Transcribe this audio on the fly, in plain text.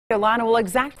Alana, well,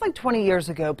 exactly 20 years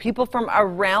ago, people from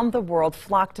around the world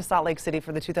flocked to Salt Lake City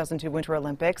for the 2002 Winter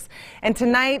Olympics. And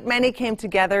tonight, many came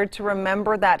together to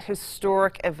remember that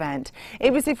historic event.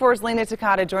 ABC4's Lena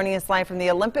Takata joining us live from the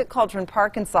Olympic Cauldron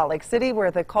Park in Salt Lake City,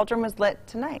 where the cauldron was lit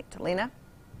tonight. Lena?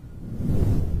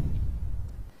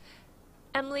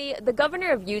 Emily, the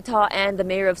governor of Utah and the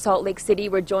mayor of Salt Lake City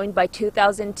were joined by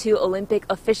 2002 Olympic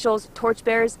officials,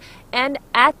 torchbearers, and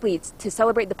athletes to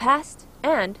celebrate the past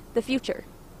and the future.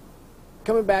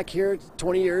 Coming back here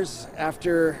 20 years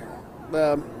after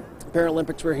the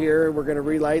Paralympics were here, we're going to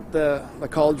relight the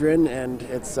cauldron, and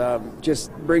it's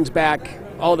just brings back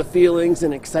all the feelings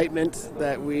and excitement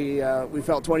that we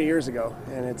felt 20 years ago.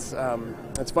 And it's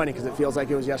funny because it feels like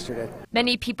it was yesterday.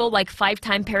 Many people like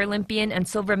five-time Paralympian and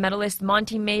silver medalist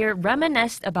Monty Mayer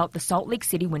reminisced about the Salt Lake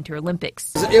City Winter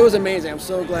Olympics. It was amazing. I'm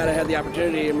so glad I had the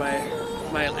opportunity in my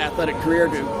athletic career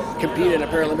to compete in a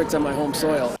Paralympics on my home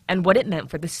soil. And what it meant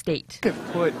for the state. It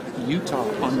put Utah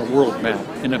on the world map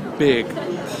in a big,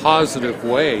 positive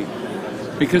way,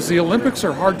 because the Olympics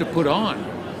are hard to put on,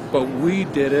 but we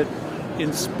did it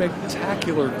in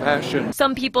spectacular fashion.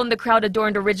 Some people in the crowd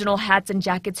adorned original hats and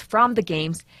jackets from the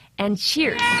games and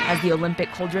cheered as the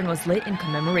Olympic cauldron was lit in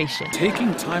commemoration.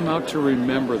 Taking time out to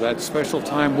remember that special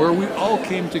time where we all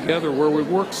came together, where we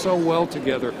worked so well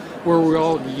together, where we're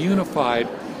all unified,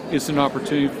 is an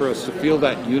opportunity for us to feel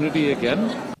that unity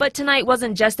again. But tonight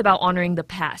wasn't just about honoring the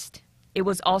past. It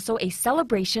was also a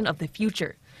celebration of the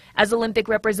future, as Olympic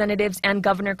representatives and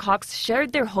Governor Cox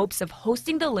shared their hopes of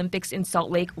hosting the Olympics in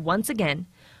Salt Lake once again,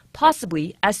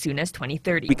 possibly as soon as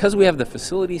 2030. Because we have the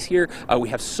facilities here, we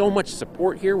have so much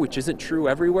support here, which isn't true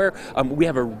everywhere, we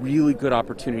have a really good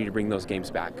opportunity to bring those games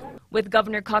back. With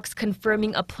Governor Cox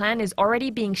confirming a plan is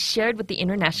already being shared with the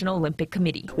International Olympic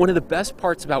Committee. One of the best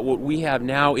parts about what we have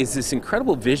now is this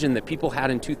incredible vision that people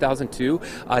had in 2002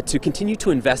 to continue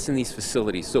to invest in these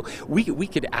facilities. So we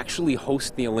could actually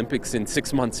host the Olympics in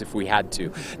 6 months if we had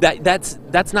to.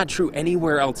 That's not true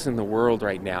anywhere else in the world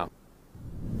right now.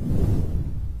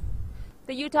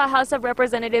 The Utah House of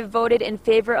Representatives voted in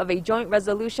favor of a joint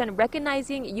resolution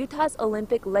recognizing Utah's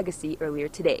Olympic legacy earlier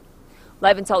today.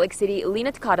 Live in Salt Lake City,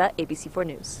 Lena Takata, ABC4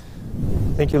 News.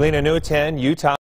 Thank you, Lena. New at 10, Utah.